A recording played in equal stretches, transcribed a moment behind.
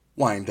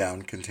Wind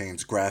Down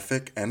contains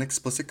graphic and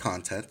explicit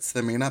contents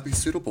that may not be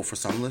suitable for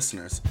some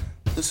listeners.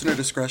 Listener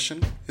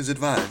discretion is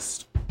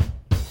advised.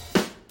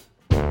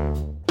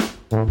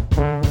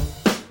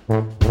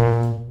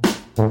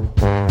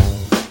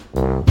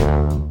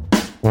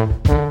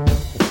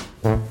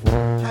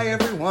 Hi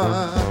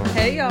everyone!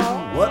 Hey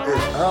y'all! What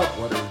is up?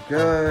 What is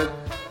good?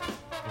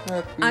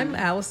 I'm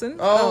Allison.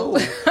 Ooh,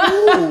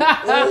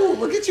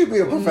 look at you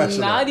being a professional.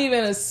 Not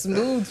even a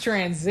smooth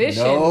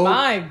transition. No,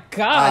 My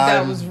God,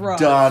 that was rough.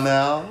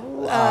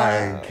 Donnell.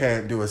 I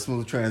can't do a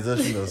smooth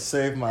transition to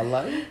save my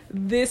life.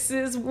 This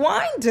is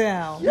Wind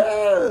Down.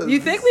 Yes.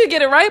 You think we'd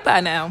get it right by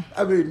now?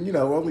 I mean,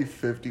 we're only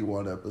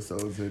 51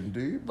 episodes in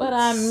deep. But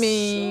I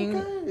mean,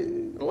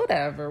 okay.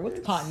 whatever. What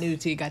the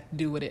continuity got to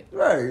do with it?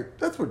 Right.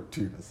 That's what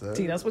Tina said.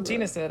 That's what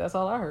Tina said. That's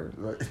all I heard.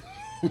 Right.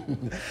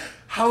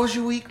 How was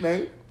your week,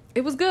 mate?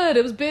 It was good.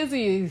 It was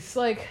busy. It's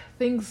like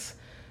things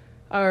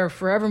are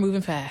forever moving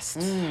fast.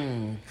 Tell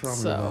me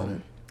about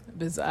it.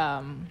 It was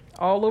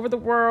all over the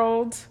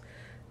world,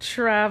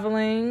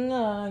 traveling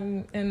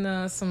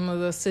in some of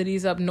the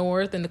cities up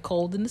north in the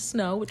cold and the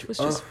snow, which was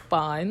just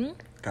fun.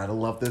 Gotta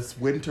love this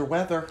winter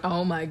weather.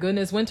 Oh my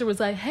goodness. Winter was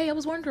like, hey, I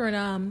was wondering,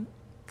 I'm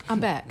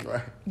back.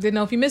 Right. Didn't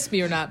know if you missed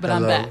me or not, but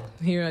Hello. I'm back.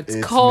 Here it's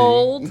It's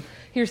cold. me.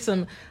 Here's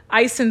some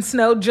ice and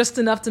snow, just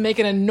enough to make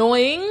it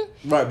annoying.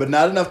 Right, but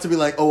not enough to be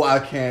like, oh, I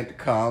can't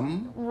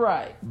come.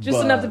 Right. Just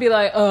But- enough to be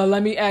like,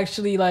 let me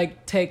actually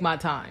take my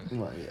time.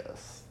 Well,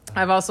 yes.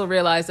 I've also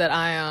realized that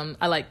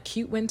I like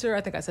cute winter.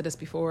 I think I said this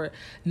before.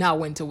 Not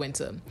winter.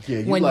 Yeah,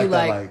 you When like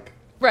that, like...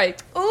 right.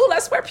 Ooh,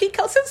 let's wear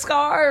peacoats and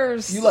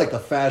scarves. You like the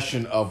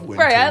fashion of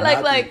winter. right. I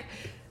not like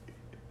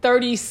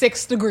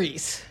 36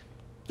 degrees.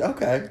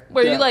 Okay.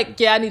 Where yeah. you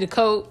like, yeah, I need a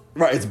coat.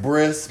 Right, it's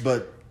brisk,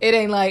 but It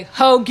ain't like,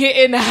 ho, get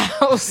in the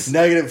house.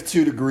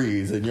 -2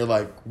 degrees, and you're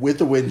like, with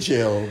the wind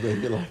chill,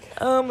 and you're like...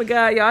 Oh my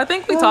God, y'all. I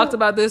think we talked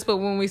about this, but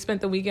when we spent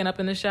the weekend up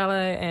in the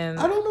chalet and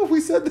I don't know if we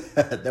said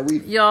that we...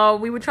 y'all,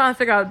 we were trying to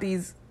figure out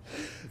these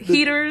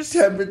heaters.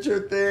 Temperature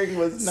thing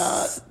was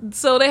not...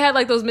 So they had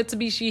like those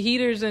Mitsubishi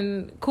heaters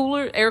and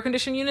cooler air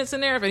conditioning units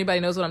in there, if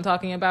anybody knows what I'm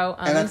talking about.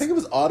 And I think it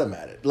was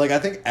automated. Like, I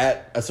think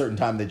at a certain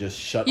time they just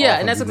shut off. yeah,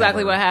 and that's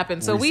exactly what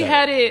happened. So we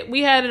had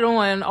it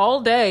on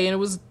all day, and it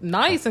was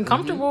nice and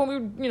comfortable. We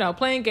were,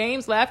 playing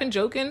games, laughing,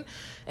 joking,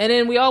 and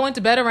then we all went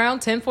to bed around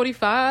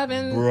 10:45,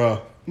 and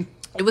Bruh.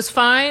 it was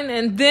fine.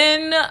 And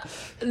then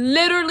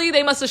literally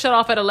they must have shut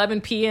off at 11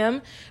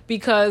 p.m.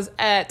 because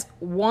at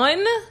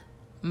 1,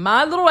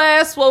 my little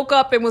ass woke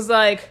up and was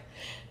like,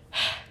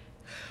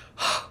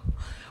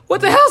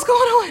 what the hell's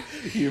going on?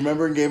 You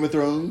remember in Game of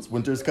Thrones,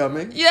 winter's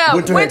coming? Yeah,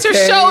 winter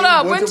came, showed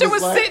up. Winter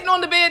was like, sitting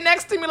on the bed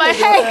next to me like,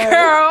 hey,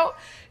 girl.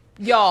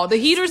 Y'all, the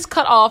heaters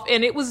cut off,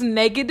 and it was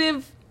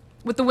negative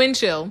with the wind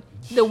chill.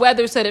 The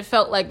weather said it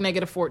felt like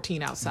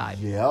 -14 outside.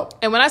 Yep.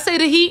 And when I say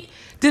the heat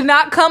did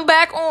not come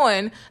back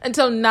on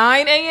until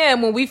 9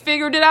 a.m. when we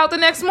figured it out the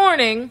next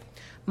morning,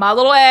 my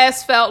little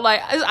ass felt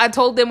like, I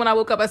told them when I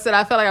woke up, I said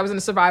I felt like I was in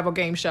a survival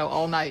game show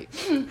all night.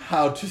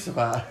 How to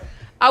survive.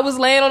 I was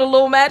laying on a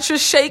little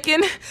mattress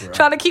shaking,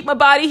 trying to keep my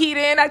body heat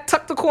in. I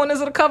tucked the corners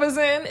of the covers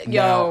in.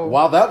 Now,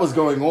 while that was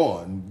going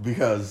on,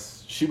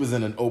 because she was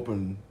in an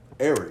open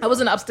area. I was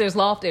in the upstairs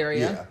loft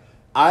area. Yeah.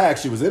 I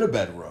actually was in a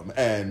bedroom,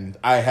 and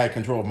I had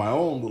control of my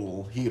own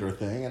little heater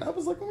thing, and I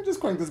was like, let me just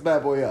crank this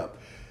bad boy up.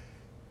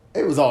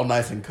 It was all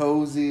nice and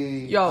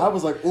cozy. Yo. I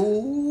was like,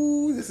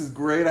 ooh, this is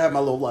great. I had my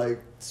little,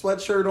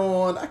 sweatshirt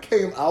on. I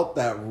came out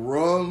that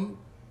room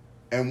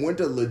and went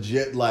to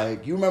legit,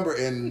 you remember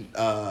in,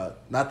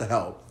 not The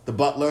Help, The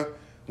Butler,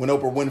 when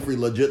Oprah Winfrey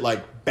legit,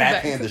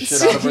 backhand the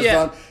shit out of her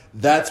Yeah. son?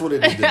 That's what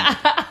it did.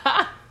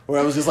 Where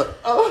I was just like,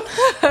 oh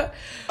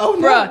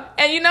no. Bruh.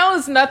 And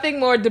it's nothing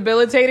more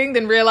debilitating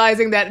than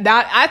realizing that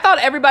I thought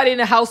everybody in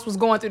the house was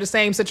going through the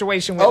same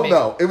situation with me. Oh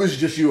no, it was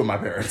just you and my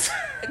parents.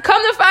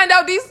 Come to find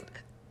out, these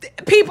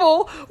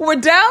people were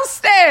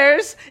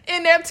downstairs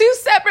in their 2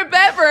 separate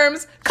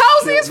bedrooms,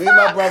 cozy as Me and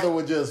my fuck. brother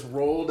would just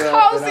rolled up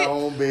in Cozy. our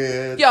own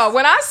bed. Yo,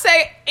 when I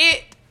say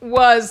it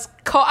was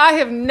cold, I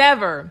have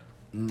never,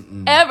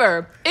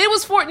 ever. It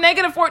was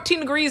 -14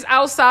 degrees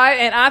outside,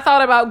 and I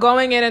thought about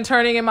going in and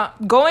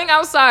going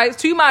outside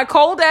to my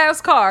cold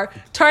ass car,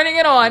 turning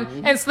it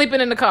on, and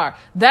sleeping in the car.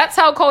 That's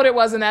how cold it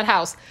was in that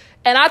house.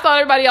 And I thought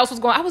everybody else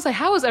was going. I was like,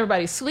 how is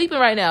everybody sleeping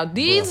right now?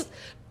 These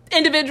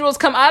individuals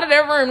come out of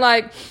their room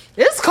like,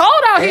 it's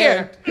cold out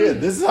here. Yeah,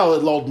 this is how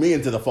it lulled me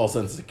into the false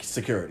sense of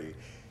security.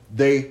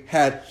 They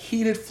had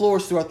heated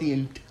floors throughout the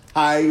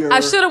entire... I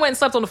should have went and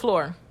slept on the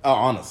floor.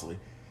 honestly.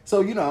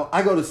 So,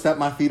 I go to step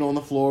my feet on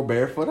the floor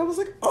barefoot. I was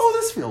like, oh,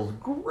 this feels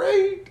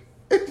great.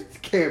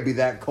 It can't be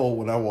that cold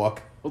when I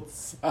walk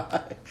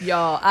outside.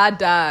 Y'all, I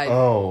died.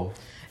 Oh.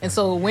 And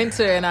so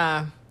Winter and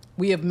I,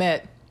 we have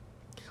met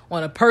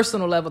on a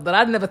personal level that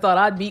I never thought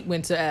I'd meet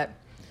Winter at.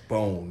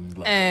 Bone.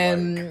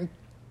 And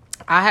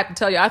I have to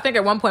tell you, I think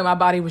at one point my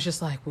body was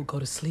just like, we'll go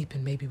to sleep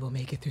and maybe we'll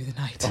make it through the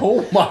night.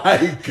 Oh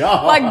my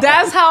God.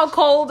 That's how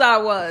cold I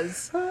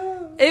was.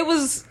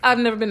 I've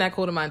never been that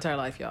cold in my entire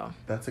life, y'all.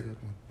 That's a good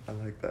one.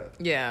 I like that.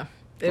 Yeah.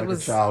 It like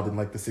was a child in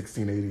like the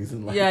 1680s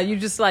and like yeah. You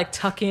just like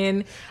tuck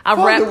in.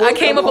 Father, I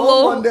came up a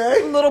one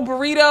day. little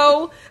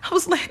burrito. I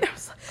was laying there,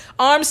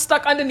 arms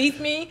stuck underneath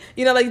me.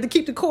 You know, like to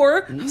keep the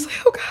core. I was like,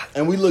 oh god.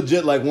 And we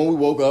legit like when we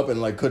woke up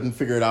and like couldn't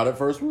figure it out at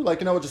first, we were like,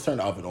 you know what, just turn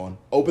the oven on,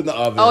 open the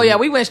oven. Oh yeah,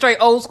 we went straight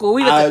old school.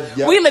 We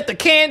lit the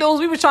candles.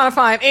 We were trying to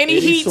find any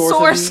heat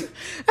source.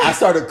 I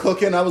started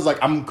cooking. I was like,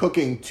 I'm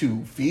cooking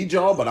to feed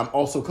y'all, but I'm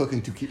also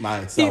cooking to keep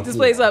myself heat this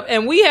place up.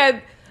 And we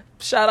had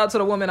shout out to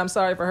the woman. I'm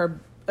sorry for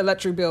her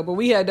electric bill, but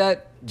we had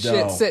that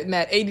shit sitting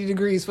at 80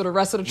 degrees for the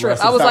rest of the trip.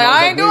 I was like,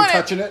 I ain't doing it.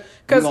 Touching it.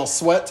 We're gonna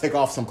sweat, take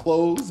off some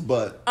clothes,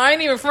 but I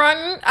ain't even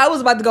fronting. I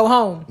was about to go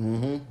home.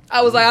 Mm-hmm.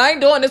 I was like, I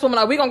ain't doing this. Woman,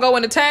 like, we gonna go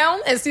into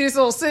town and see this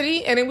little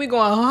city, and then we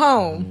going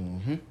home.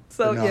 Mm-hmm.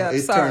 So no,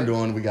 it's turned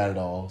on. We got it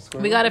all.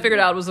 We got it figured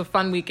out. It was a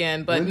fun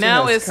weekend, but Winter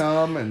now it's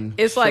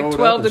like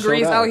 12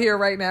 degrees out here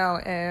right now,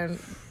 and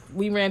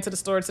we ran to the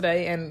store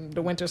today, and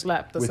the winter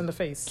slapped us in the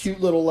face.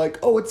 Cute little like,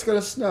 oh, it's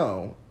gonna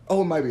snow.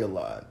 Oh, it might be a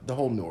lot. The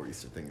whole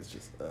nor'easter thing is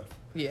just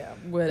yeah,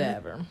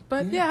 whatever.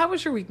 But yeah, how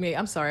was your week, mate?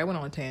 I'm sorry, I went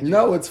on a tangent.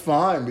 No, it's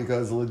fine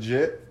because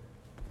legit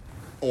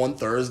on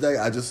Thursday,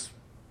 I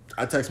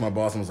texted my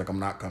boss and was like, I'm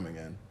not coming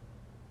in.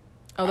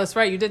 Oh, that's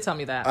right. You did tell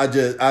me that. I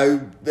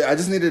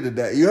just needed a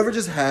day. You ever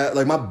just had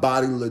like my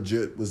body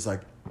legit was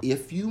like,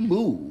 if you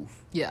move,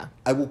 yeah,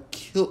 I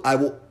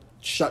will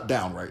shut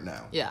down right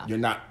now. Yeah,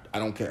 I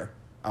don't care.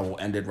 I will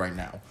end it right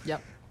now.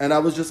 Yep. And I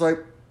was just like,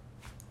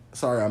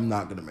 sorry, I'm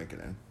not gonna make it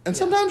in. And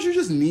sometimes you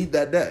just need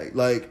that day.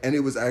 Like, and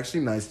it was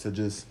actually nice to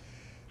just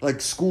like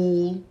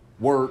school,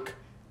 work,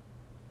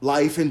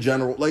 life in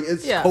general. Like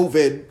it's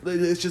COVID.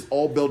 It's just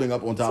all building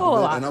up on top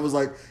of it. And I was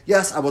like,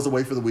 yes, I was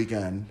away for the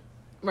weekend.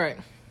 Right.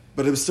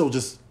 But it was still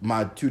just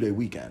my 2-day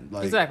weekend.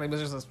 Like, exactly. It was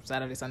just a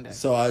Saturday, Sunday.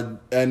 So I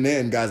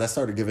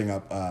started giving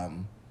up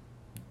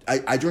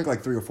I drink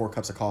like 3 or 4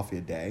 cups of coffee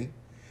a day.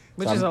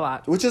 Which is a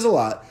lot. Which is a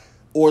lot.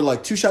 Or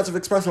like 2 shots of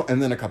espresso and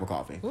then a cup of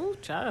coffee. Ooh,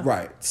 child.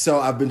 Right. So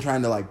I've been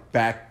trying to like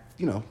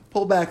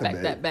pull back a bit.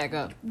 Back that back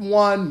up.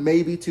 1,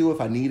 maybe 2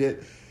 if I need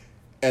it.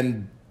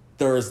 And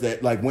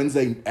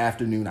Wednesday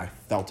afternoon, I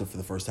felt it for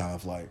the first time. I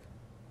was like,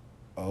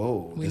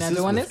 oh, this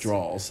is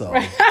withdrawal. So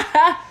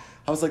I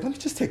was like, let me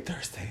just take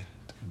Thursday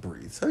and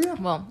breathe. So yeah.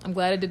 Well, I'm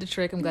glad I did the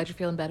trick. I'm glad you're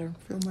feeling better.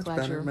 Feel much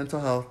better. Mental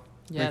health.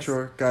 Yes. Make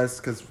sure, guys,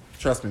 because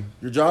trust me,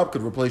 your job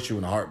could replace you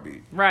in a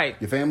heartbeat. Right.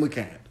 Your family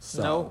can't.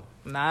 So. No,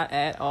 not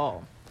at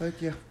all.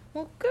 Thank you.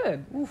 Well,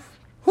 good. Oof.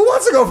 Who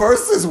wants to go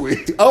first this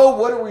week? Oh,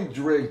 what are we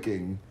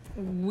drinking?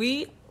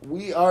 We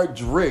are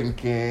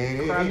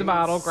drinking. Grab the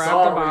bottle.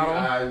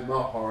 I'm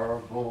a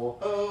horrible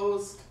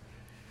host.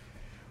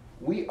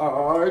 We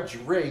are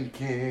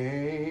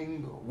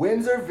drinking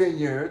Windsor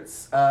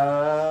Vineyards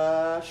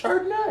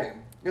Chardonnay.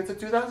 It's a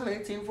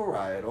 2018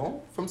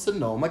 varietal from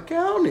Sonoma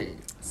County.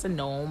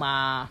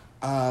 Sonoma.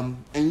 And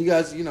you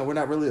guys, we're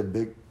not really a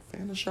big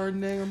fan of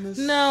Chardonnay on this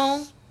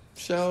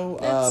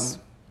show.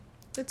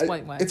 It's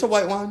white wine. It's a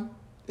white wine.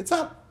 It's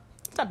not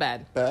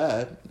bad.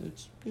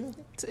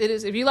 It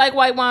is. If you like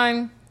white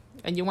wine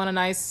and you want a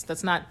nice,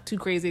 that's not too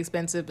crazy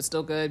expensive, but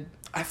still good.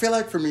 I feel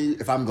like for me,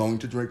 if I'm going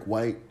to drink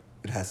white,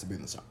 it has to be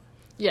in the summer.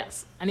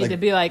 Yes. I need to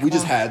be like... We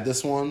just had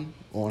this one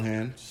on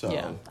hand, so...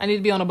 Yeah. I need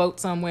to be on a boat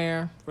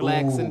somewhere,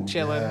 relaxing,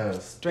 chilling,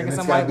 drinking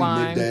some white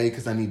wine. Midday,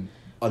 because I need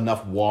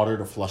enough water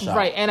to flush out.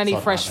 Right, and I need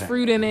fresh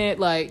fruit in it,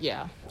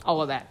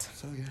 all of that.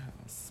 So,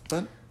 yes.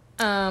 But...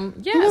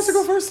 yes. Who wants to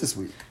go first this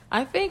week?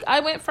 I think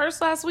I went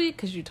first last week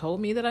because you told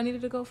me that I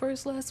needed to go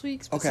first last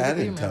week. Okay, I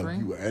didn't tell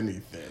you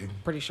anything.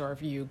 Pretty sure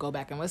if you go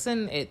back and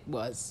listen, it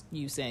was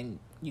you saying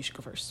you should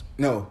go first.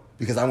 No,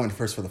 because I went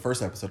first for the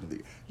first episode of the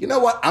year. You know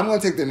what? I'm going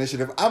to take the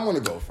initiative. I'm going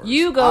to go first.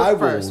 You go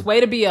first.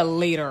 Way to be a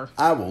leader.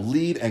 I will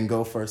lead and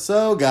go first.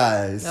 So,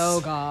 guys. Oh,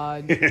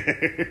 God.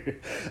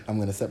 I'm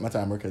going to set my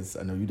timer because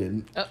I know you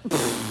didn't.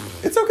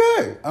 It's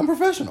okay. I'm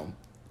professional.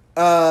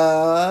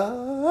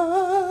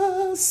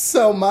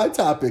 So my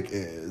topic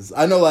is,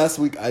 I know last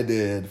week I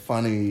did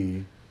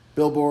funny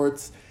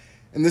billboards,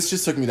 and this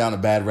just took me down a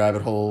bad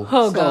rabbit hole.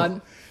 Oh,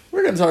 God.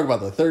 We're going to talk about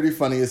the 30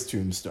 funniest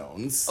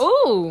tombstones.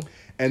 Ooh.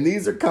 And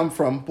these come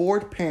from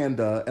Bored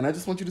Panda, and I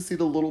just want you to see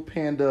the little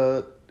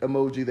panda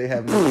emoji they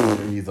have in the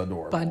and he's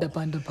adorable.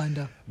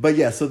 Panda. But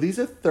yeah, so these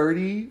are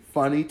 30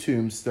 funny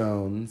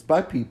tombstones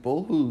by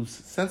people whose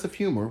sense of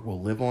humor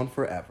will live on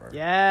forever.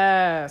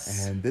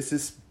 Yes. And this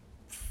is...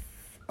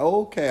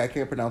 Okay, I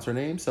can't pronounce her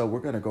name, so we're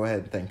going to go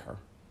ahead and thank her.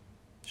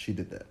 She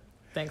did that.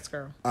 Thanks,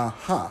 girl.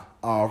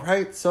 All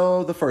right,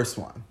 so the first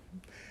one.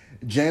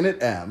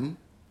 Janet M.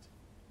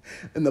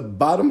 In the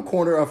bottom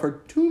corner of her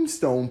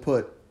tombstone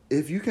put,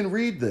 if you can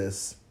read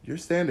this, you're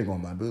standing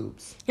on my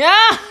boobs.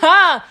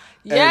 Yeah.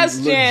 Yes,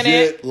 and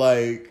Janet.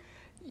 Legit,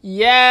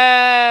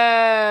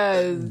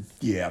 yes.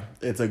 Yeah,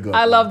 it's a good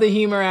I one. love the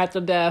humor after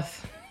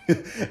death.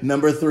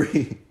 Number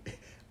 3.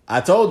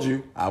 I told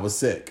you I was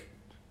sick.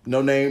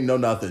 No name, no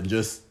nothing.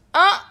 Just...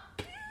 Oh,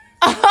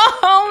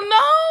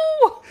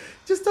 no.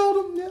 Just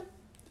told him,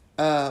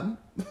 yeah.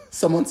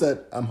 Someone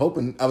said, I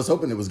was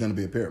hoping it was going to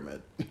be a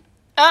pyramid.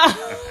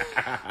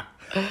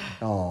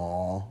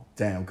 Oh,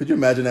 damn. Could you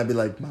imagine that be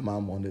like, my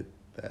mom wanted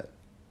that?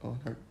 on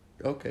her.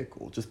 Okay,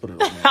 cool. Just put it on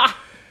there.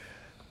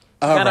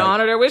 All Gotta right.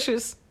 honor their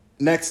wishes.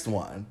 Next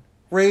one.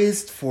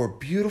 Raised 4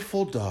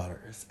 beautiful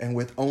daughters and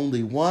with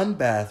only 1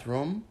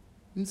 bathroom,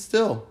 and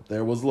still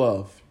there was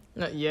love.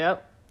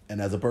 Yep. And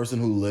as a person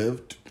who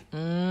lived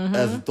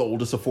as the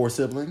oldest of 4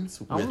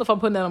 siblings, I don't know if I'm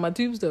putting that on my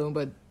tombstone,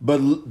 but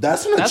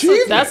that's an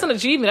achievement. That's an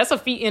achievement. That's a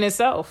feat in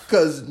itself.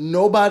 Because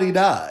nobody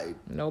died.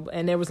 No,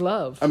 and there was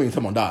love. I mean,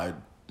 someone died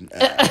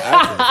after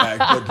the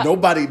fact, but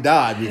nobody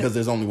died because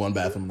there's only 1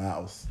 bathroom in the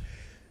house.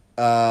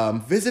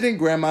 Visiting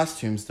grandma's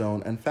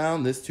tombstone and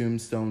found this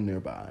tombstone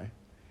nearby.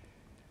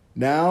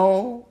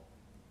 Now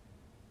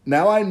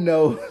I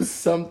know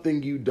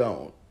something you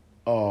don't.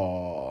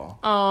 Oh,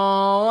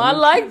 I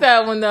like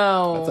that one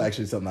though. that's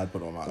actually something I'd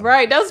put on my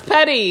Right, that's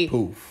petty.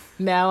 poof.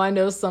 Now I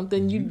know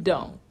something you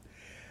don't.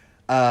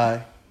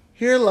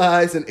 Here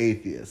lies an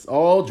atheist,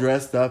 all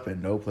dressed up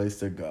and no place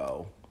to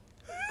go.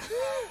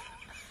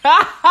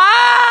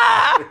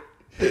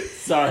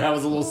 Sorry, I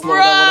was a little slow.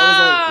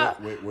 I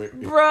was like,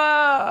 wait.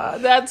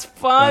 Bruh, that's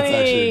funny. That's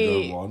actually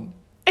a good one.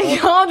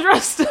 Y'all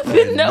dressed up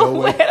and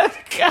nowhere to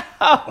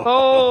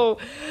go.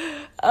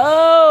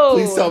 Oh.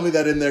 Please tell me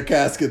that in their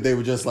casket they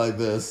were just like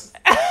this.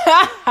 They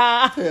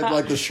had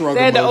like the shrug.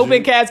 They had the emoji.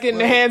 open casket in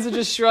their hands and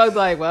just shrugged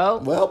like,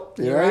 Well,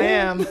 here I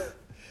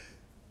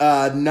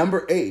am.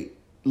 Number 8,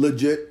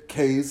 legit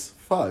Kay's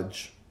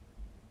fudge.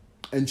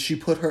 And she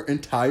put her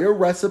entire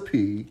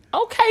recipe.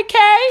 Okay,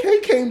 Kay. Kay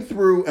came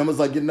through and was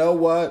like, you know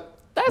what?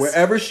 That's-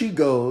 Wherever she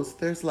goes,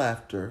 there's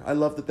laughter. I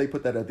love that they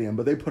put that at the end,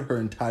 but they put her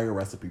entire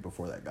recipe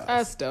before that, guys.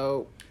 That's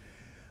dope.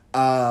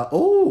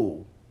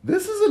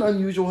 This is an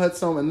unusual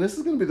headstone, and this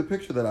is going to be the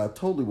picture that I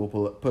totally will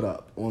put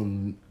up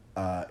on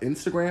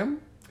Instagram.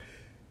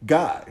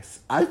 Guys,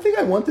 I think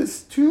I want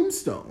this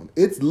tombstone.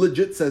 It's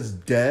legit says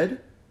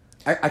dead.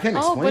 I can't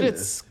explain but this.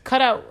 it's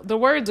cut out. The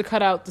words are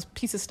cut out this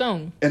piece of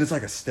stone. And it's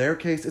like a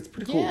staircase. It's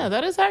pretty cool. Yeah,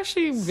 that is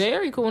actually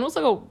very cool. And it looks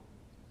like a...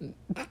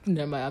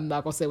 Never mind, I'm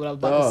not going to say what I was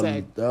about to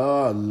say.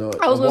 Oh, Lord.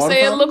 I was A going to water say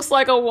it fountain? looks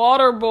like a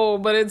water bowl,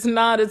 but it's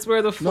not. It's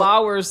where the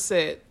flowers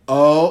sit.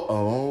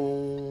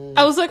 Oh.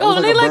 I was like, That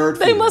was oh, a bird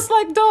they feeder. must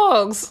like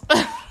dogs.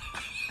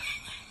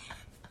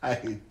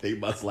 They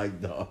must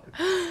like dogs.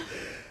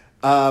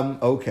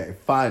 Okay,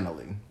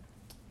 finally.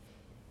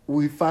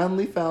 We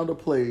finally found a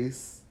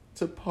place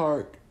to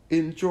park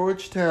in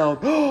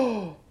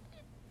Georgetown.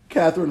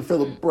 Catherine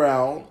Phillip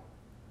Brown.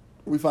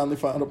 We finally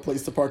found a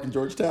place to park in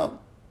Georgetown.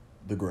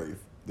 The grave.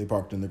 They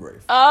parked in the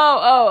grave.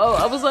 Oh.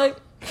 I was like,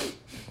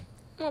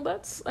 well,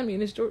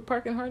 is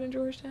parking hard in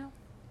Georgetown?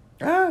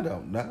 I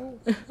don't know.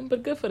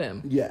 But good for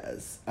them.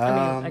 Yes.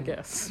 I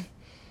guess.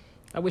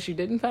 I wish you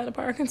didn't find a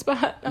parking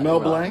spot. Mel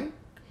Blanc.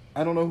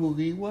 I don't know who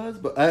he was,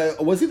 but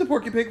was he the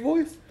Porky Pig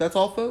voice? That's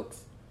all,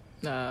 folks?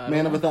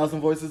 Man of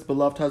 1,000 voices,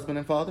 beloved husband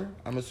and father?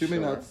 I'm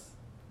assuming Sure. that's...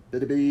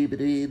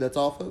 That's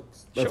all,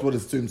 folks? That's Sure. what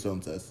his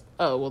tombstone says.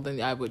 Oh, well,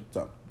 then I would.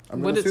 So,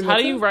 I'm What gonna is? assume How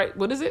that's do you it. write?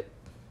 What is it?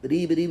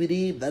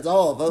 That's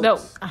all, folks. No.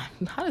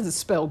 How does it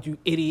spelled, you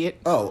idiot?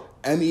 Oh,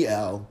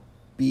 MELBLANC.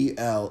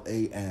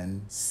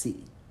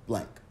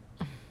 Blank.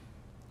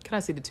 Can I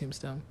see the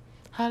tombstone?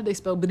 How did they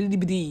spell biddy?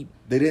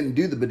 They didn't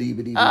do the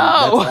biddy.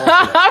 Oh. That's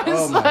I all.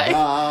 was Oh, my like-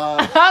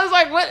 God. I was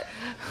like, what?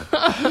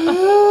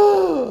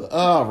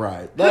 All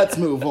right, let's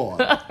move on.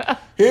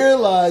 Here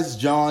lies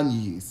John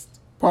Yeast.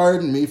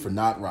 Pardon me for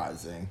not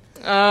rising.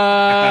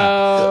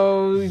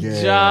 Oh,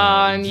 Yeah,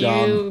 John,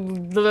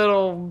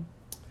 John.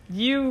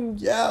 you.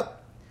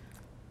 Yep.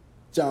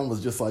 John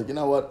was just like, you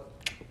know what?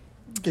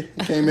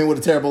 Came in with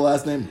a terrible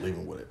last name,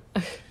 leaving with it.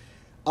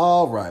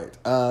 All right.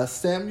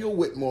 Samuel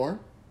Whitmore,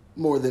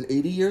 more than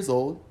 80 years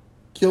old,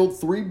 killed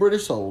 3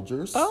 British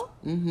soldiers. Oh.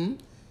 Mm-hmm.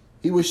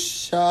 He was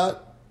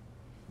shot,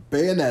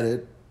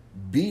 bayoneted,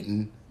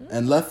 beaten,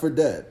 and left for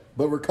dead,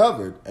 but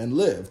recovered and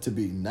lived to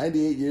be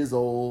 98 years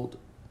old.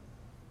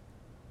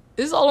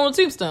 This is all on a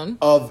tombstone.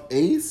 Of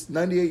Ace?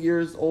 98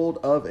 years old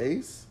of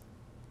Ace?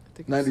 I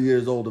think 90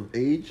 years old of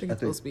age? I think it's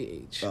supposed to be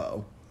age.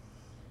 Oh.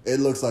 It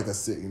looks like a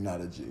C,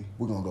 not a G.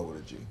 We're going to go with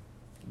a G.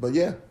 But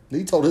yeah,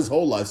 he told his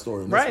whole life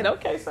story. in this Right, one.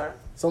 okay, sir.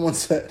 Someone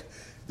said,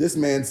 this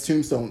man's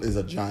tombstone is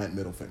a giant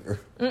middle finger.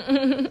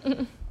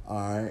 All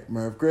right,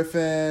 Merv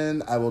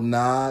Griffin, I will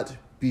not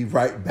be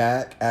right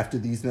back after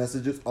these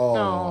messages.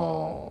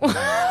 Oh.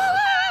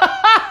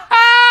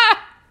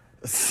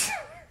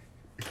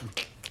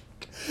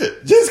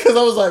 Just because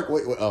I was like,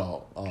 wait,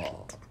 oh,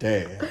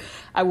 damn.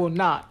 I will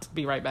not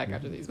be right back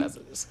after these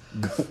messages.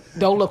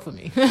 Don't look for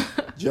me.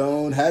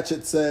 Joan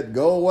Hatchett said,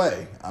 go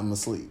away. I'm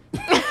asleep.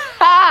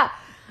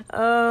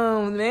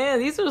 Oh, man,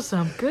 these are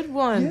some good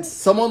ones.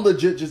 Someone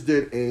legit just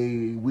did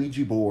a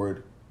Ouija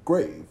board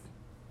grave.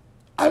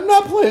 I'm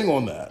not playing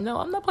on that. No,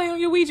 I'm not playing on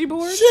your Ouija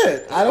board.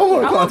 Shit, I don't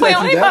want to I'm not playing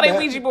contact on you that anybody's bad.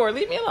 Ouija board.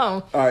 Leave me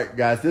alone. All right,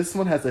 guys, this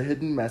one has a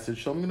hidden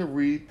message, so I'm going to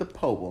read the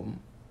poem,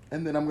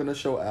 and then I'm going to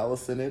show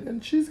Allison it,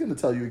 and she's going to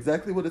tell you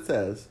exactly what it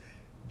says.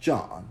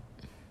 John,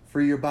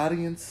 for your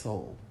body and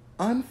soul,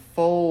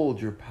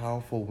 unfold your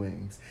powerful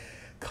wings.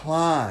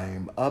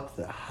 Climb up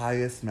the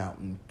highest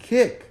mountain.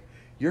 Kick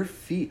your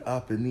feet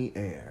up in the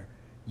air.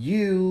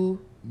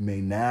 You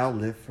may now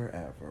live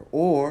forever,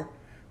 or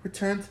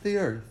return to the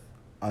earth,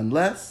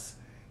 unless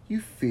you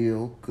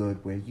feel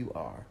good where you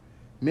are,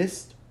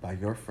 missed by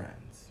your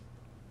friends.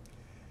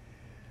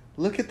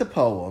 Look at the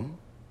poem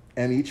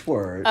and each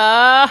word.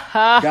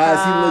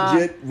 Guys, he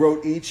legit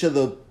wrote each of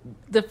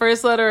the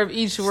first letter of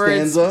each word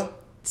stanza.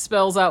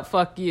 Spells out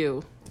 "fuck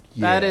you."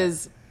 Yeah. That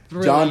is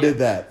brilliant. John did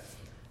that.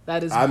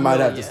 That is. I might have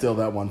to brilliant. steal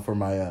that one for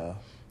my.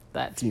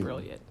 That's funeral.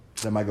 brilliant.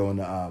 That might go in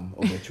the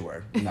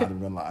obituary. Not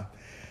even gonna lie.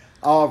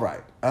 All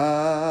right.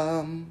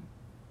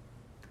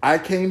 I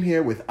came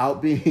here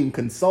without being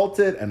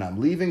consulted, and I'm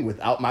leaving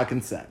without my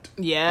consent.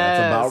 Yes.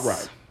 That's about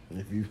right.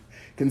 If you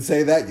can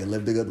say that, you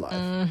lived a good life.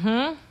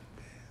 Mm-hmm.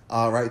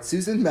 All right.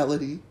 Susan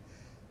Melody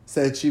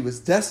said she was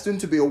destined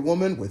to be a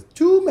woman with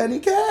too many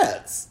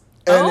cats.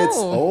 And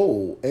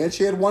and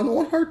she had one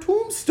on her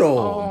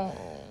tombstone. Oh.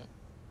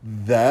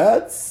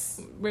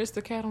 That's Where's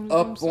the cat on the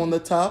up tombstone? on the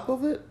top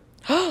of it.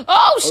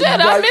 Oh shit! I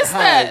right missed high.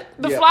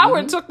 that. The Yeah,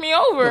 flower mhm. took me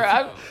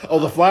over.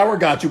 The flower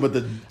got you, but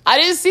I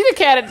didn't see the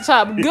cat at the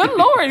top. Good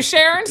lord,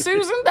 Sharon,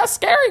 Susan, that's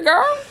scary,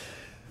 girl.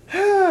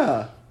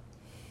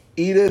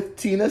 Edith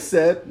Tina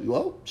said,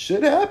 well,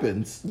 shit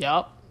happens.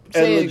 Yup. And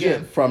Say it legit,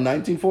 again. from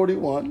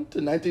 1941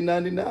 to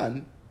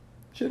 1999,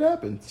 shit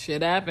happens.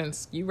 Shit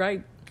happens. You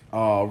right.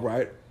 All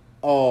right.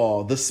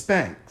 Oh, the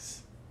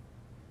Spanks.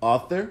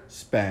 Arthur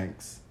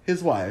Spanks,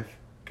 his wife,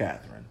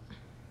 Catherine.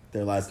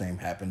 Their last name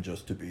happened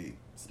just to be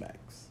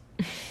Spanks.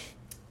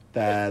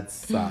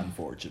 That's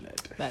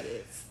unfortunate. That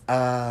is.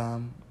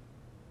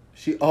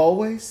 She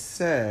always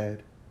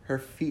said her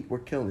feet were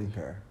killing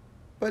her.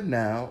 But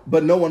no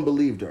one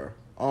believed her.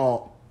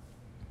 Oh,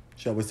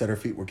 she always said her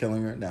feet were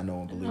killing her. Now no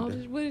one believed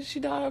her. What did she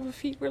die of a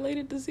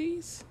feet-related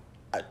disease?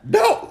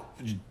 No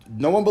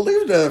one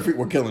believed her feet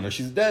were killing her.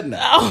 She's dead now.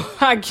 Oh,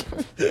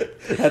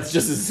 That's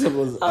just as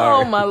simple as. oh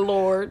all right. my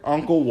lord.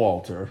 Uncle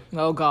Walter.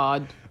 Oh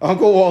God.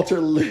 Uncle Walter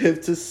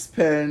lived to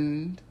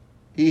spend.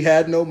 He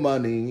had no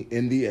money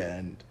in the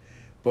end,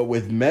 but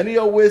with many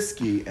a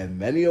whiskey and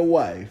many a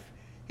wife,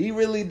 he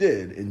really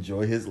did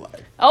enjoy his life.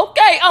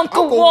 Okay,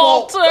 Uncle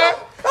Walter.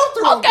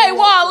 Okay,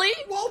 Wally.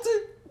 Walter.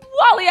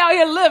 Wally out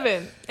here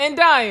living and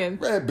dying.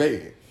 Red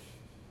baby.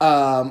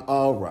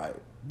 All right.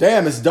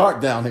 Damn, it's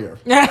dark down here.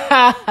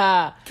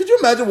 I Could you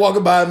imagine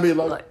walking by and be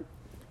like,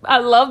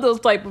 love those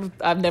type of.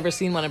 I've never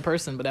seen one in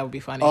person, but that would be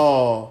funny.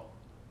 oh,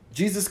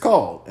 Jesus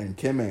called, and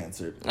Kim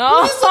answered.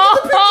 Oh, Please look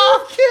at the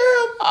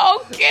picture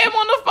oh, Kim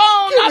on the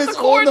phone, Kim not is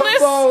the on the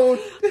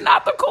cordless,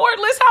 not the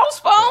cordless house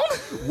phone.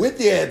 of Kim with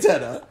the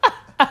antenna.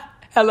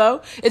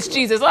 Hello, it's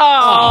Jesus.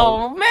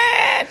 Oh,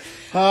 man,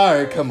 All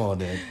right, come on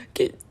then.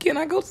 can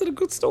I go to the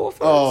good store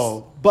first?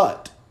 Oh,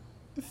 but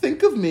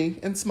think of me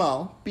and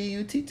smile.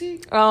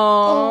 B-U-T-T.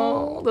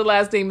 Oh, the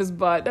last name is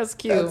Butt. That's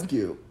cute. That's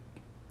cute.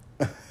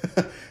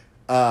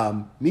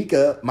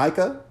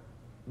 Micah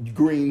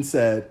Green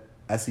said,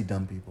 I see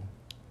dumb people.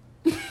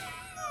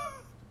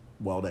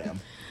 Well, damn.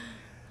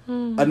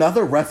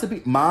 Another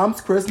recipe,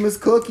 Mom's Christmas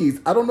cookies.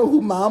 I don't know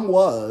who Mom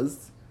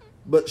was,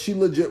 but she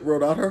legit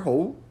wrote out her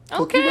whole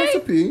cookie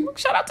recipe.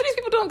 Shout out to these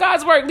people doing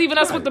God's work, leaving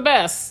us Right. with the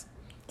best.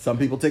 Some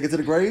people take it to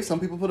the grave. Some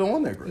people put it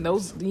on their grave.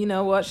 Those, you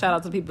know what? Shout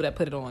out to the people that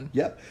put it on.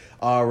 Yep.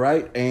 All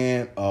right.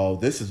 And,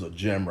 this is a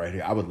gem right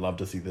here. I would love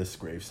to see this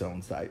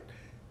gravestone site.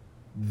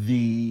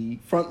 The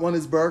front one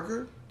is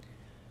burger.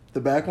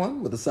 The back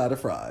one with a side of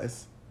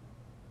fries.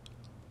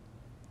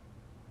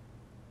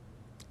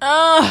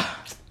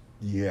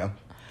 Yeah.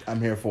 I'm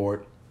here for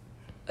it.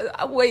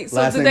 Wait, so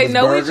Last did name they was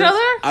know Burgers. each other?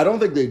 I don't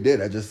think they did.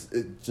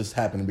 It just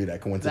happened to be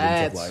that coincidence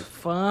That's of like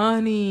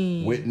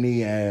funny.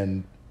 Whitney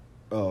and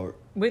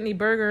Whitney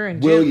Burger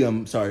and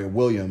Jim.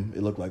 William,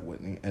 it looked like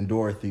Whitney, and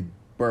Dorothy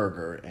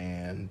Burger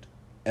and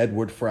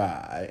Edward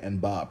Fry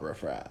and Barbara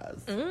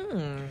Fries.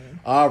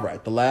 All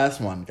right, the last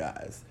one,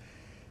 guys.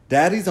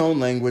 Daddy's own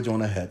language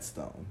on a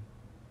headstone.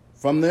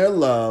 From their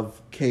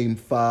love came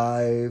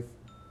 5.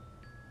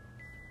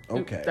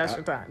 Okay. That's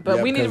your time. But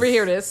yeah, we need to because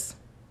rehear this.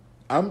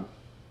 I'm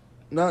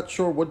not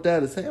sure what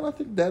Dad is saying. I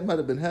think Dad might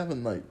have been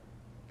having like,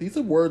 these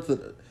are words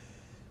that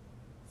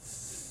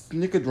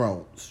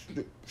snickedrone.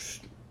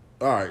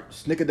 All right,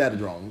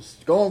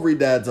 snickedadadrones. Go and read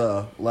Dad's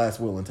last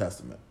will and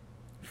testament.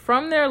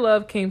 From their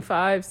love came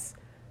 5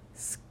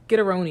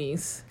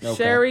 skitteronis. Okay.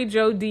 Sherry,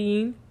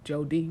 Jodine.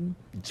 Okay,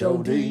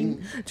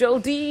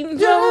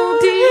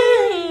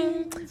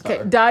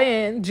 Sorry.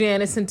 Diane,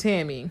 Janice, and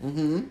Tammy,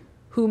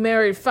 who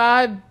married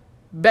 5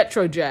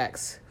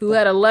 Betrojacks, who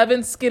had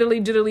 11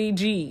 skiddly jiddly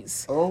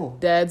G's. Oh.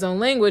 Dad's own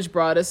language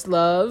brought us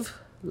love.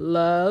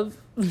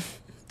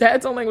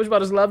 Dad's own language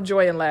brought us love,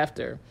 joy, and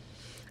laughter.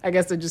 I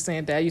guess they're just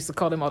saying Dad used to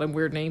call them all them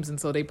weird names, and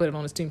so they put it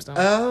on his tombstone.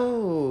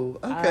 Oh,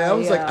 okay. I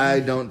was like, I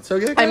don't. So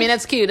yeah. I mean,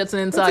 that's cute. That's an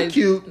inside, That's a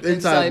cute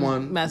inside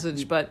one.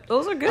 message, but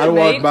those are good. I'd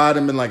mate. walk by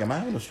them and been like, am I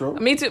having a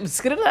stroke? Me too.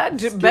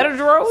 Better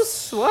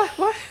Dros?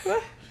 What?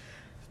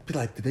 Be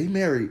like, did they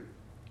marry?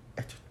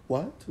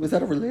 What? Was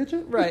that a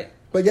religion? Right.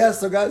 But yeah,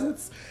 so guys,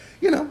 it's,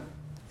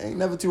 ain't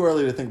never too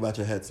early to think about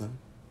your head, son.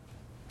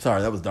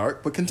 Sorry, that was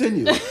dark, but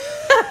continue.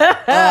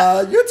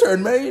 Your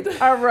turn, mate.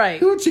 All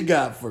right. What you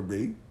got for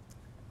me?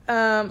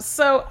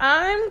 So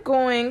I'm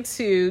going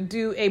to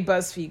do a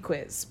BuzzFeed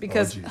quiz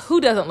because jeez. who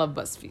doesn't love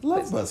BuzzFeed?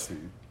 Love quizzes?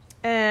 BuzzFeed.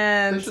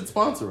 And They should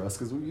sponsor us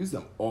because we use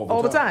them all the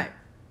all time. the time.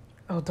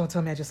 Oh, don't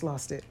tell me I just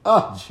lost it.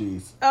 Oh,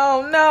 jeez.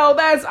 Oh no,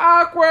 that's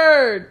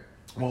awkward.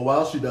 Well,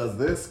 while she does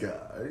this,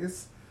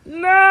 guys.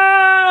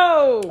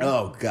 No.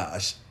 Oh,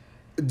 gosh.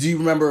 Do you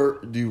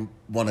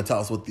want to tell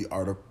us what the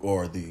article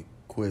or the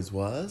quiz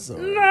was? Or?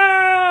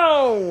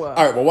 No. All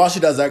right, well, while she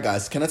does that,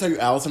 guys, can I tell you,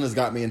 Allison has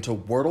got me into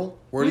Wordle?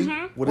 Wordy?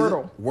 Mm-hmm. What is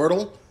Wordle. it?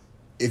 Wordle?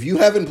 If you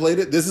haven't played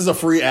it, this is a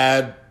free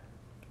ad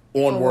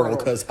on Wordle Wordle.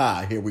 because,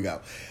 here we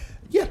go.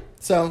 Yeah,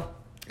 so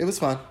it was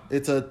fun.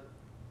 It's a...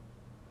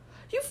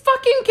 You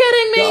fucking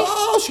kidding me?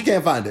 Oh, she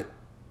can't find it.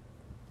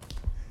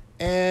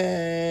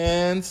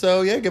 And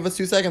so, yeah, give us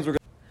 2 seconds. We're gonna...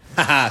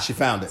 Haha, she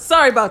found it.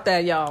 Sorry about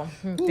that, y'all.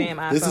 Damn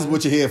iPhone. This is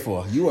what you're here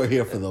for. You are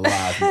here for the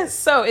live.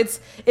 So it's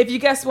if you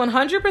guess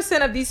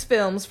 100% of these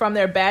films from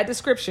their bad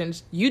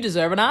descriptions, you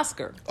deserve an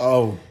Oscar.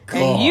 Oh, God.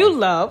 And you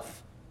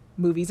love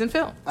movies and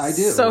films. I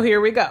do. So here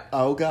we go.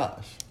 Oh,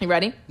 gosh. You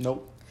ready?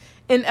 Nope.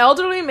 An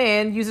elderly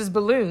man uses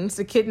balloons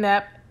to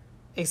kidnap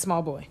a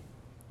small boy.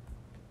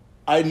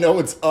 I know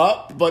it's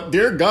up, but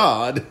dear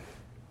God.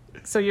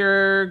 So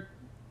you're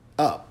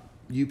Up.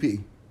 UP.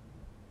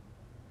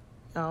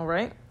 all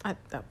right.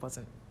 That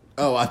wasn't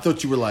Oh, I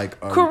thought you were like...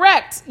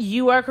 correct.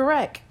 You are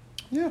correct.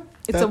 Yeah.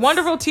 It's a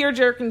wonderful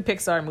tear-jerking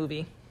Pixar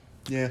movie.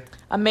 Yeah.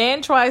 A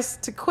man tries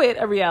to quit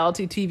a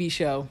reality TV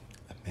show.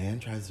 A man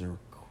tries to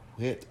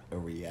quit a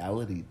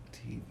reality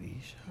TV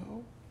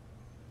show?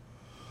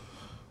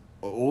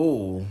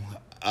 Oh.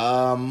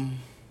 I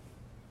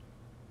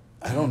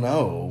don't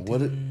know.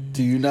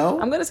 Do you know?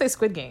 I'm gonna say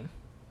Squid Game,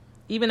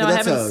 even though But I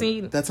haven't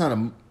seen. That's not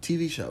a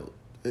TV show.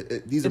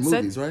 These are It said-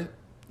 movies, right?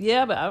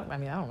 Yeah, but I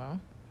don't know.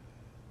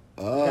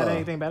 Got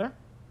anything better?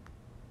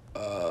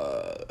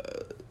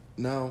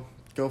 No.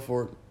 Go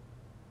for it.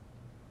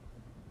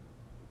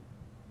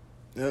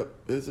 Yep.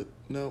 Is it?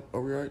 No.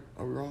 Are we right?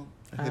 Are we wrong?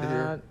 I hit it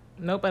here.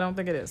 Nope, I don't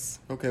think it is.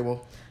 Okay,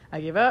 well,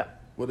 I give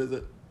up. what is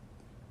it?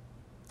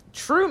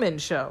 Truman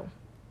Show.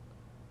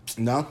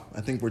 No,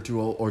 I think we're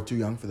too old or too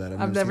young for that.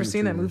 I've never the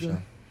seen that Truman movie.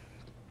 Show.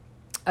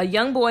 A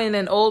young boy and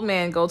an old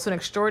man go to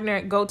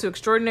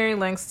extraordinary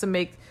lengths to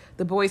make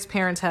the boy's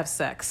parents have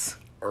sex.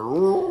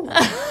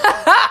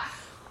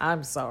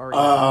 I'm sorry.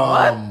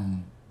 What?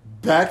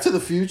 Back to the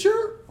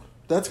Future?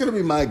 That's going to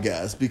be my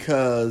guess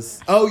because...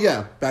 Oh,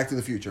 yeah. Back to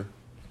the Future.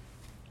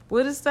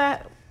 What is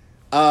that?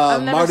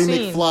 I've never Marty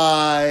seen.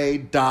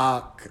 McFly,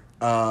 Doc...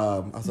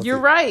 You're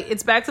right.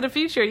 It's Back to the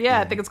Future. Yeah,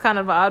 I think it's kind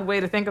of an odd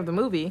way to think of the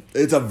movie.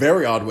 It's a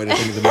very odd way to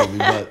think of the movie,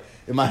 but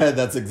in my head,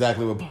 that's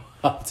exactly what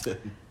popped in.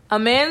 A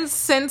man's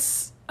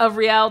sense of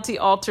reality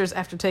alters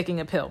after taking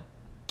a pill.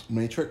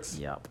 Matrix?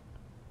 Yup.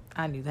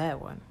 I knew that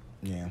one.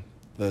 Yeah.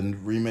 The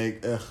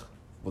remake,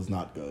 was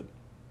not good.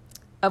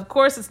 Of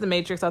course, it's The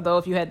Matrix, although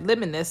if you had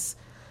Limitless,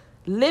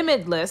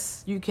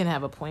 you can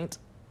have a point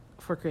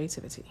for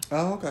creativity.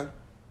 Oh, okay.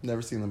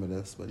 Never seen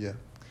Limitless, but yeah.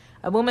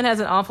 A woman has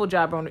an awful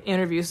job on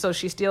interview, so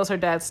she steals her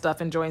dad's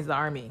stuff and joins the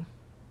army.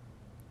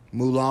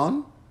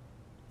 Mulan?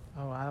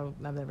 Oh, I've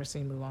never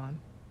seen Mulan.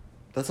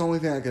 That's the only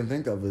thing I can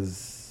think of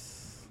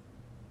is...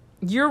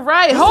 You're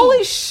right.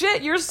 Holy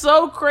shit, you're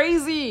so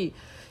crazy.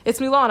 It's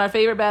Mulan, our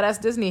favorite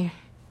badass Disney.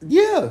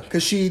 Yeah,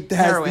 because she has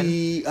Heroine.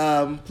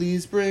 the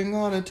please bring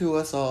honor to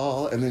us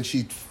all, and then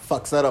she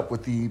fucks that up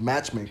with the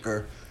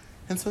matchmaker.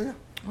 And so, yeah.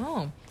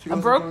 Oh. She A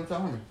goes broke and joins the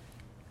army.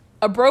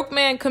 A broke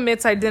man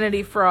commits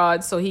identity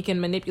fraud so he can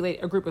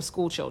manipulate a group of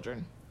school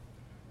children.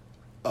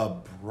 A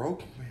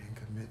broke man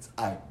commits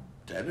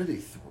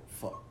identity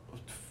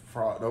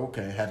fraud.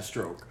 Okay, had a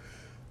stroke.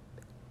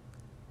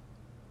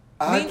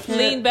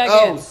 Lean back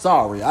Oh, in.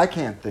 sorry. I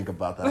can't think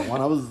about that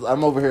one.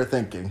 I'm over here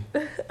thinking.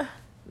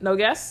 No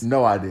guess?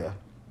 No idea.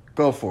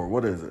 Go for it.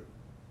 What is it?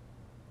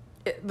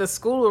 The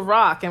School of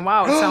Rock. And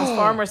wow, it sounds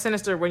far more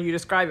sinister when you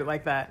describe it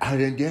like that.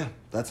 Yeah.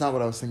 That's not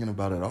what I was thinking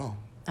about at all.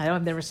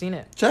 I've never seen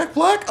it. Jack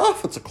Black? Oh,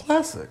 it's a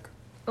classic.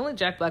 The only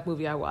Jack Black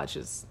movie I watch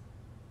is...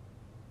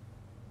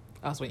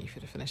 I was waiting for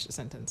you to finish the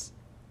sentence.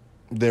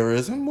 There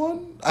isn't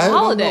one? The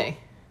Holiday.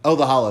 Oh,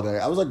 The Holiday.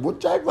 I was like, what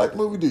Jack Black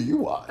movie do you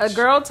watch? A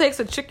girl takes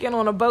a chicken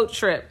on a boat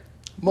trip.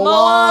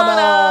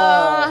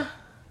 Moana.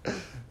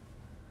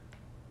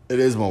 It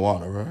is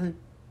Moana, right?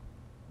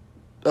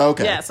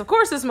 Okay. Yes, of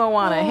course it's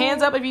Moana.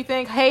 Hands up if you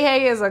think Hey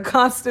Hey is a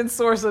constant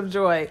source of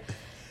joy.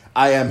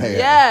 I am Hey Hey.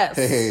 Yes.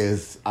 Hey Hey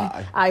is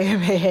I. I am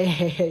Hey Hey,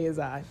 Hey Hey is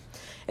I.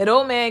 An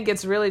old man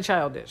gets really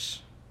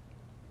childish.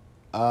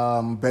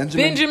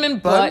 Benjamin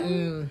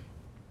Button.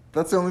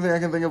 That's the only thing I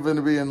can think of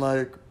in being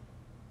like,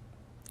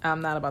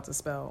 I'm not about to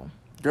spell.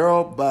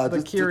 girl,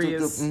 The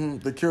Curious.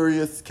 The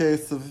Curious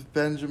Case of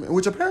Benjamin,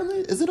 which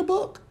apparently, is it a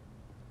book?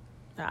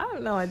 I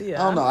have no idea.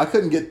 I don't know. I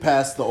couldn't get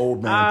past the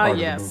old man part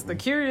Yes. of the The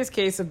movie. Curious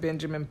Case of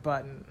Benjamin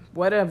Button.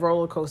 What a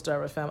roller coaster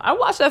of a film. I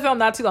watched that film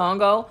not too long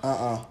ago.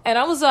 And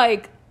I was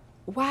like,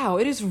 wow,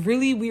 it is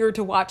really weird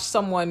to watch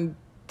someone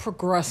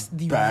progress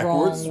the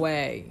Backwards? wrong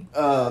way.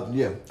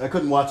 Yeah, I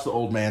couldn't watch the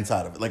old man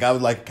side of it. Like I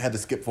would had to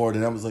skip forward,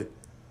 and I was like,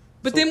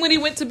 But then when he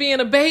went to being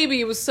a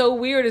baby, it was so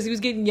weird as he was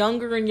getting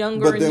younger and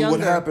younger But and then younger.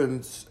 what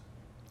happens?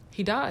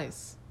 He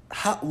dies.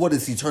 What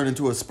does he turn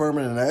into, a sperm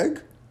and an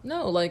egg?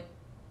 No, like,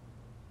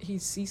 he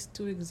ceased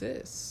to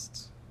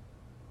exist.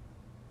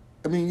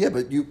 I mean, yeah,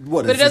 but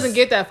what? But it doesn't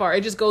get that far.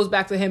 It just goes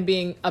back to him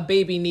being a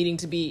baby, needing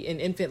to be an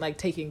infant, like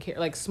taken care,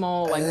 like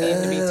small, like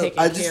needing to be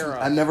taken care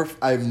of.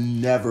 I've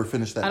never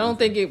finished that. I don't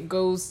movie. think it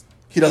goes.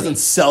 He doesn't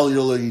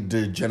cellularly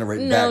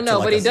degenerate back to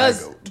like but he a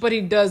does. zygote. But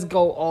he does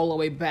go all the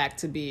way back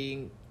to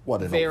being What,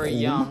 in a very womb?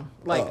 young.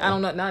 Like I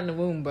don't know, not in the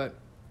womb, but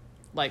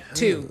like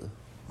 2.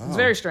 It's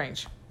very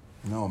strange.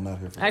 No, I'm not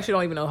here for I that. actually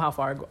don't even know how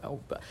far I go.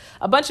 But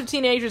a bunch of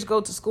teenagers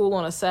go to school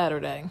on a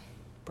Saturday.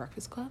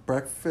 Breakfast Club?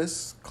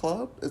 Breakfast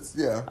Club? It's,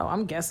 yeah. Oh,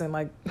 I'm guessing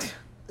like.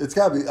 It's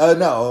gotta be.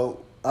 No.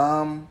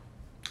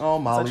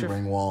 Molly your-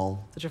 Ringwald.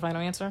 Is that your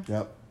final answer?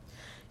 Yep.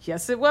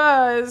 Yes, it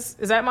was.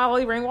 Is that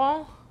Molly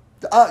Ringwald?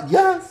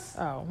 Yes.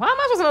 Oh, why am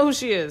I supposed to know who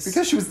she is?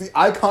 Because she was the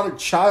iconic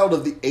child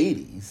of the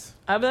 80s.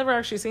 I've never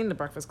actually seen The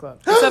Breakfast Club.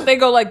 Except they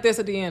go like this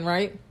at the end,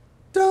 right?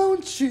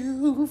 Don't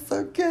you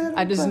forget.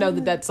 I just know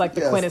that that's like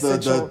the Yes,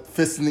 quintessential. the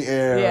fist in the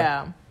air.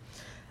 Yeah.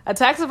 A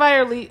tax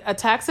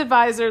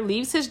advisor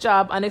leaves his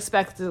job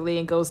unexpectedly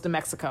and goes to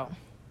Mexico.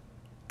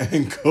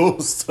 And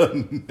goes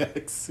to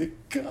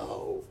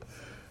Mexico.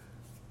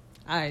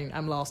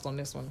 I'm lost on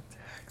this one.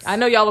 I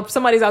know y'all.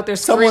 Somebody's out there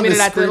Someone screaming is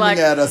it at the screaming like.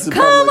 at us and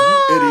Come probably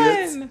like, you on!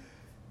 idiots.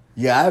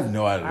 Yeah, I have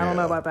no idea. I don't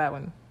know about that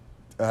one.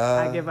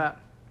 I give up.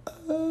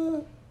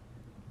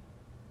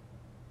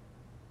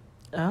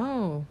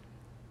 Oh,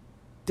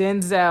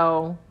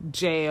 Denzel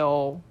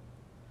jail.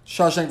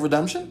 Shawshank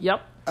Redemption?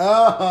 Yep,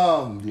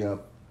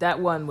 Yep. that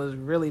one was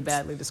really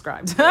badly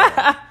described.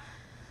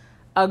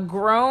 A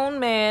grown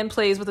man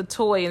plays with a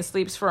toy and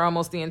sleeps for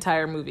almost the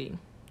entire movie.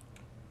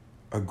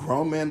 A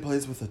grown man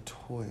plays with a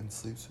toy and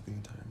sleeps with the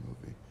entire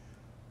movie.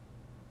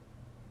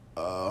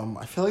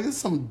 I feel like it's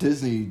some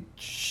Disney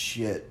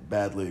shit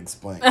badly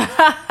explained.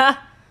 I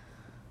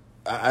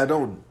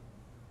don't.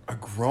 A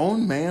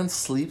grown man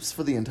sleeps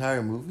for the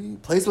entire movie?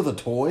 Plays with a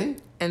toy?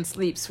 And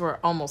sleeps for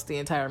almost the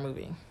entire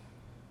movie.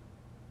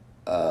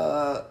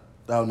 Oh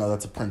no,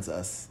 that's a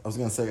princess. I was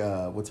gonna say,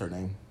 what's her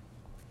name?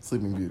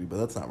 Sleeping Beauty, but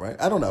that's not right.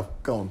 I don't know.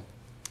 Go on.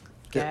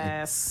 Get me.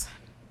 Yes.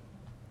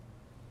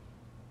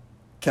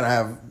 Can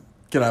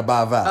I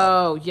buy a vowel?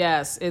 Oh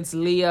yes, it's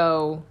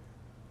Leo.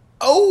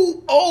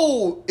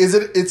 Is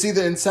it? It's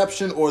either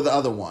Inception or the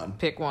other one.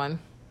 Pick one.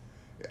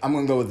 I'm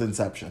gonna go with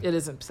Inception. It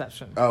is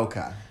Inception.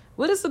 Okay.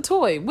 What is the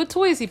toy? What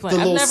toy is he playing?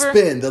 The little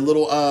spin, the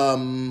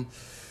little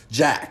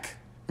jack.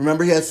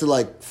 Remember, he has to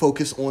like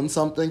focus on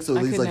something, so at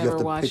I least could like you have never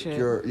to watch pick it.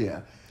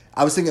 your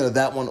I was thinking of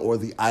that one or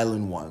the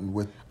island one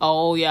with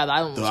Oh yeah, the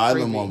island. the Was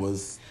island creepy. one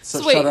was.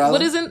 So wait, Shutter Island?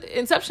 what is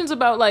Inception's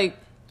about? Like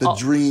the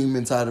dream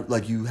inside of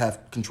like you have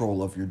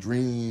control of your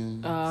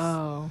dream.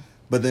 Oh.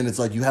 But then it's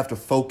like you have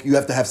to you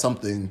have to have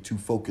something to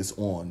focus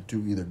on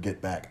to either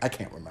get back. I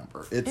can't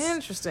remember. It's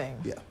Interesting.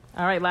 Yeah.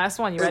 All right, last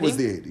one. You It ready? was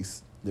the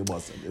 80s. It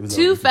wasn't. It was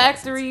Two early 2000s.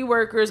 factory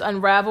workers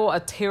unravel a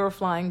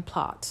terrifying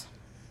plot.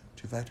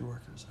 Two factory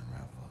workers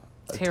unravel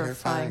a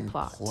Terrifying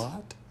plot.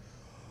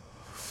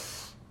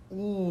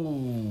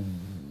 Ooh,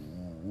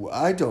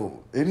 I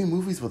don't. Any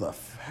movies with a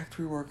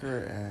factory worker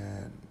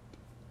and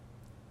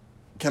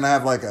can I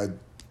have like a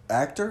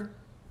actor?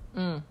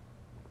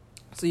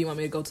 So you want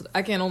me to go to?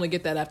 I can only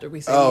get that after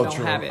we say we don't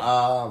true. have it.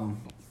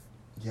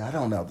 Yeah, I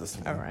don't know this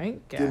one. All right,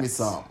 give me guess.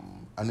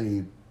 something. I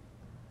need.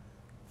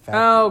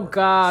 factory Oh workers.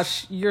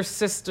 gosh,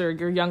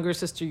 your younger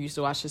sister used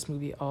to watch this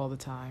movie all the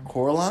time.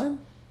 Coraline.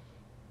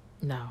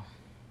 No,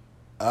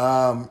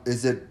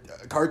 Is it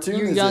a cartoon?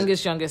 your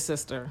Is youngest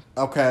sister. It,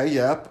 okay.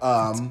 Yep.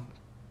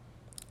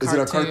 Is it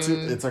a Cartoon.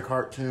 cartoon? It's a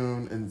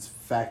cartoon, and it's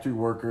factory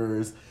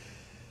workers.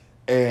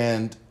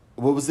 And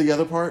what was the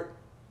other part?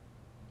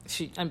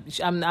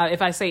 I'm not.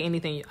 If I say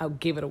anything, I'll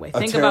give it away.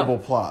 A terrible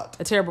plot.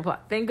 A terrible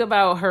plot. Think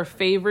about her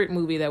favorite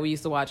movie that we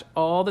used to watch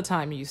all the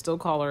time. You still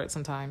call her it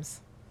sometimes.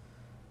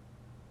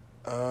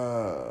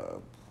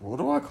 What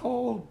do I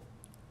call?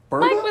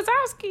 Berta? Mike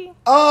Wazowski.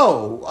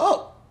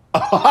 Oh,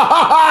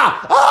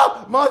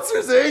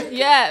 Monsters Inc.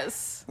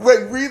 Yes.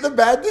 Wait, read the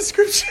bad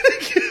description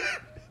again.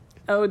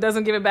 Oh, it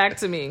doesn't give it back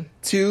to me.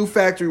 Two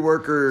factory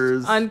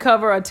workers.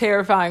 Uncover a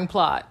terrifying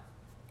plot.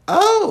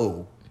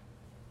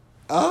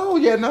 Oh,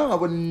 yeah, no, I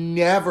would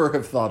never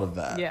have thought of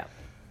that. Yeah.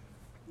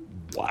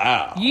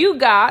 Wow. You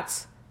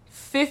got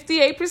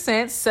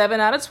 58%, 7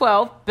 out of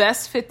 12.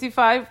 Best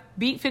 55,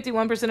 beat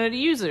 51% of the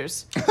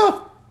users.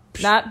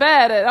 Not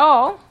bad at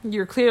all.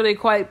 You're clearly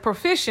quite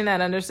proficient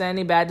at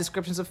understanding bad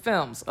descriptions of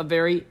films. A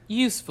very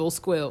useful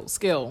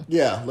skill.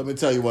 Yeah, let me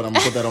tell you what, I'm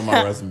gonna put that on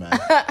my resume.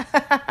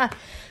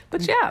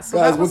 But yeah, so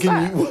Guys, that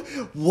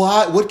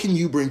was what can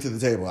you bring to the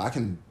table? I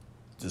can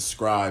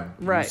describe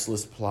Right.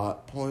 useless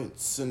plot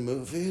points in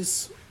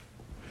movies.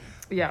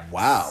 Yeah.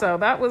 Wow. So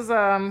that was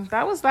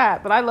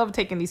that. But I love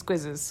taking these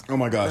quizzes. Oh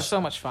my They're gosh.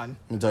 so much fun.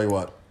 Let me tell you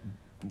what.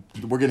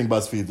 We're getting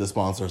BuzzFeed to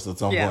sponsor us at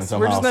some point Yes.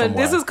 somehow. We're just gonna.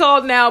 somewhere. This is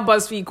called now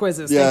BuzzFeed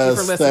quizzes.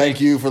 Yes, Thank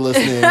you for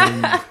listening. thank you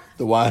for listening.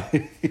 The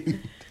why.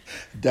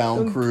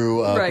 Down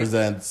Crew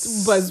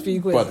presents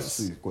BuzzFeed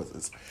quizzes. BuzzFeed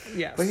quizzes.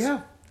 Yes. But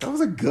yeah, that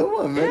was a good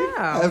one, man.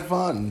 Yeah. I had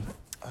fun.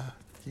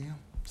 Yeah.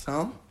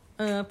 So,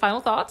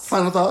 final thoughts?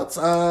 final thoughts.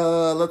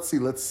 Let's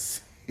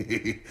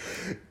see.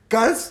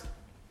 Guys,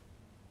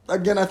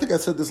 again, I think I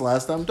said this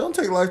last time. Don't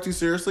take life too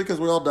seriously because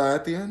we all die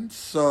at the end.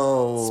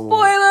 So,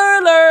 Spoiler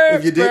alert!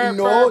 if you didn't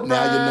know,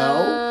 now you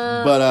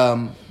know. But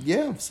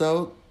yeah.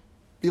 So,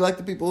 be like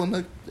the people in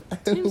the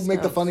who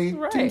make the funny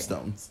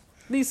tombstones.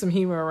 Leave some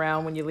humor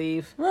around when you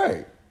leave.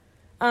 Right.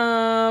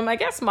 I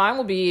guess mine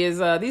will be is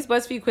these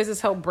BuzzFeed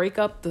quizzes help break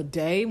up the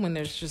day when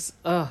there's just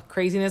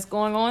craziness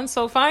going on.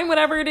 So find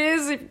whatever it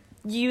is. If,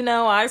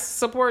 I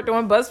support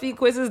doing BuzzFeed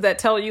quizzes that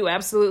tell you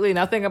absolutely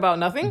nothing about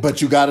nothing.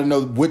 But you got to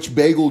know which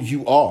bagel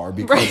you are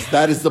because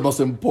that is the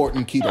most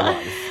important key to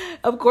life.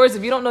 Of course,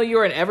 if you don't know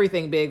you're an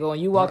everything bagel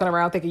and you walking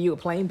around thinking you a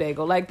plain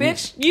bagel, like,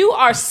 bitch, you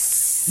are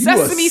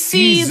sesame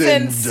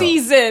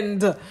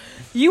seasoned.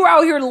 You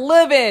out here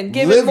living,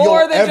 giving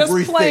more than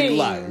just plain.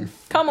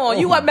 Life. Come on,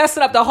 you are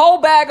messing up the whole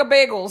bag of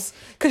bagels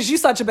because you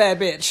such a bad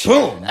bitch.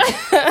 Boom.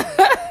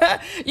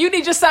 You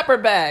need your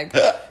separate bag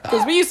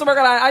because I used to work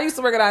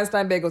at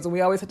Einstein Bagels and we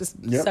always had this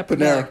separate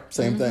Panera, bag.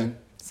 same thing.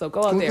 So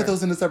go out Can we there. put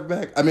those in a separate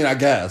bag? I mean, I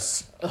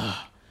guess.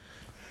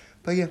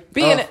 But yeah,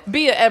 Be an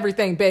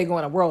everything bagel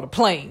in a world of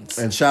planes.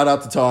 And shout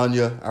out to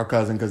Tanya, our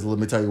cousin, because let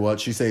me tell you what,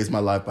 she saves my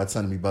life by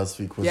sending me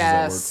BuzzFeed quizzes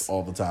at work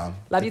all the time.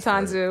 Love you,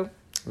 Tanzu.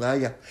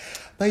 Yeah.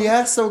 But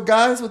yeah, so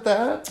guys, with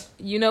that,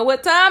 you know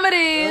what time it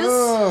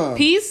is.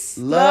 Peace,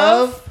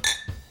 love.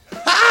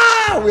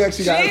 We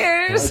actually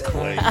cheers.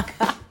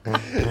 got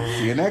it.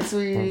 See you next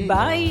week.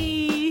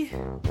 Bye.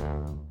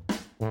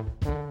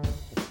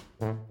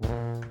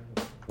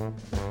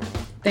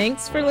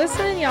 Thanks for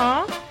listening,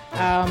 y'all.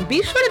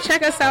 Be sure to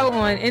check us out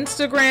on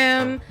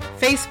Instagram,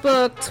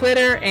 Facebook,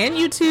 Twitter, and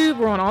YouTube.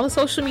 We're on all the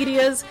social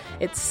medias.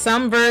 It's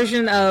some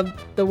version of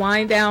the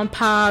Wind Down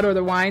Pod or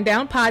the Wind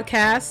Down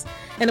Podcast.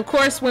 And of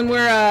course, when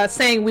we're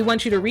saying we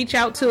want you to reach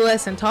out to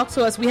us and talk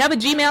to us, we have a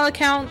Gmail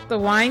account, the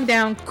Wind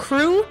Down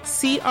Crew,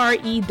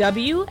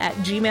 CREW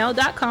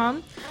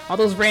 @gmail.com. All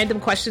those random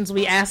questions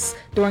we ask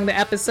during the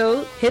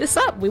episode, hit us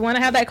up. We want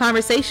to have that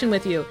conversation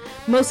with you.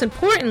 Most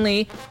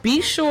importantly,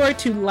 be sure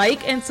to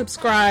like and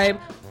subscribe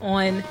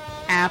on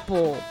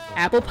Apple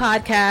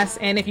Podcasts.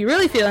 And if you're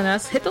really feeling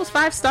us, hit those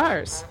 5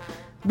 stars.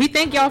 We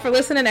thank y'all for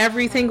listening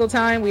every single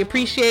time. We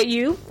appreciate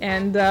you.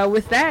 And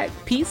with that,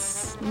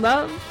 peace,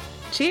 love,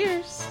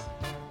 cheers.